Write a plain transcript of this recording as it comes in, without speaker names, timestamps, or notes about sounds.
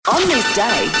On this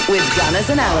day with Gunners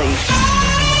and Ali.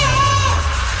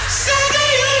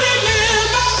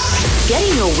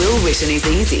 Getting your will written is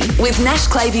easy with Nash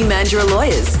Clavey Mandurah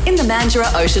Lawyers in the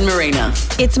Mandurah Ocean Marina.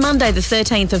 It's Monday the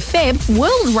 13th of Feb,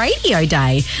 World Radio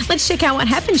Day. Let's check out what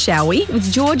happened, shall we? With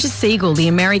George Segal, the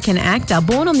American actor,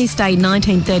 born on this day in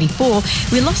 1934.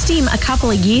 We lost him a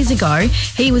couple of years ago.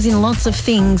 He was in lots of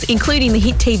things, including the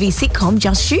hit TV sitcom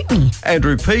Just Shoot Me.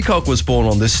 Andrew Peacock was born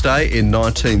on this day in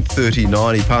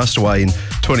 1939. He passed away in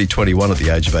 2021 at the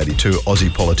age of 82.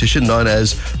 Aussie politician known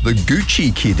as the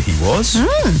Gucci Kid he was.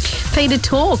 Peter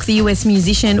Tork, the US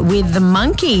musician with the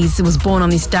Monkees, was born on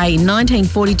this day in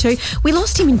 1942. We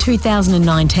lost him in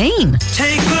 2019.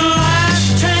 Take the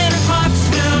last train to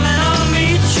Clarksville and I'll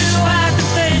meet you at the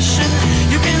station.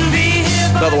 You can be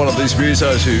here. Another one of these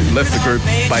musos who left the group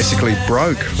basically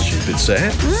broke, which is a bit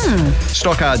sad.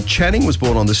 Stockard Channing was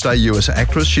born on this day, US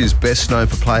actress. She's best known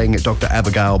for playing Dr.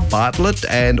 Abigail Bartlett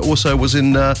and also was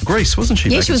in Grease, wasn't she?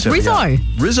 Yeah, she was Rizzo.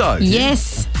 Rizzo.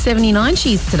 Yes, 79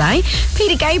 she is today.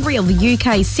 Peter Gabriel, the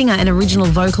UK singer and original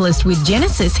vocalist with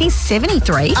Genesis, he's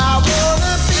 73.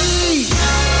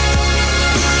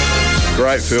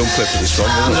 Great film clip for this song,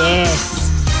 wasn't it? Yes.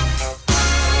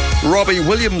 Robbie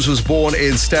Williams was born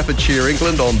in Staffordshire,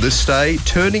 England on this day.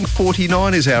 Turning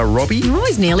 49 is our Robbie. Oh,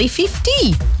 he's nearly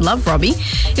 50. Love Robbie.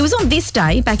 It was on this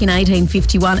day, back in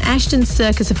 1851, Ashton's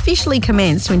Circus officially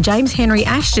commenced when James Henry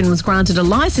Ashton was granted a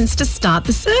licence to start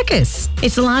the circus.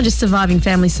 It's the largest surviving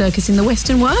family circus in the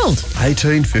Western world.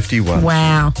 1851.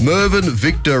 Wow. Mervyn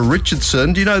Victor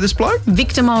Richardson. Do you know this bloke?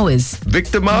 Victor Mowers.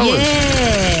 Victor Mowers.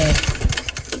 Yeah.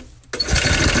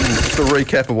 The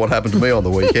recap of what happened to me on the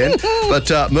weekend.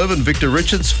 But Mervyn Victor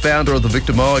Richards, founder of the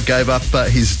Victor Mower, gave up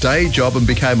his day job and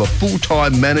became a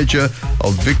full-time manager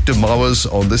of Victor Mowers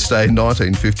on this day in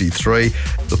 1953.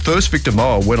 The first Victor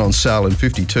Mower went on sale in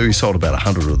 52. He sold about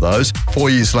 100 of those. 4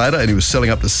 years later, and he was selling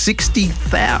up to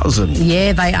 60,000.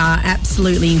 Yeah, they are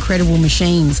absolutely incredible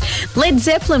machines. Led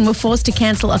Zeppelin were forced to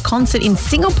cancel a concert in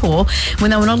Singapore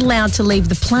when they were not allowed to leave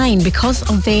the plane because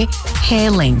of their hair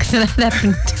length.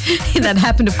 That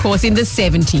happened, of course, in the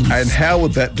 70s. And how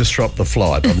would that disrupt the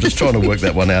flight? I'm just trying to work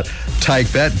that one out. Take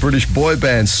that. British boy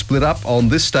band split up on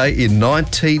this day in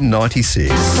 1996.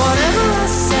 Whatever I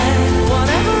said,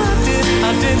 whatever I did,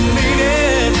 I didn't mean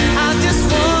it. I just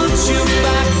want you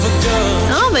back for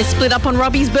good. Oh, they split up on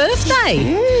Robbie's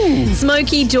birthday.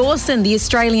 Smokey Dawson, the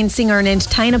Australian singer and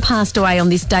entertainer, passed away on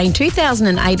this day in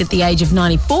 2008 at the age of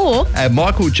 94. And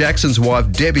Michael Jackson's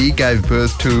wife, Debbie, gave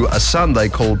birth to a son they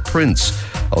called Prince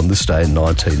on this day in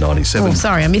 1997. Oh,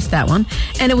 sorry, I missed that one.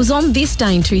 And it was on this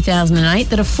day in 2008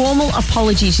 that a formal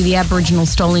apology to the Aboriginal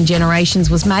stolen generations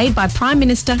was made by Prime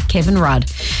Minister Kevin Rudd.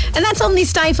 And that's on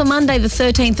this day for Monday the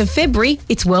 13th of February.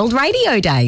 It's World Radio Day.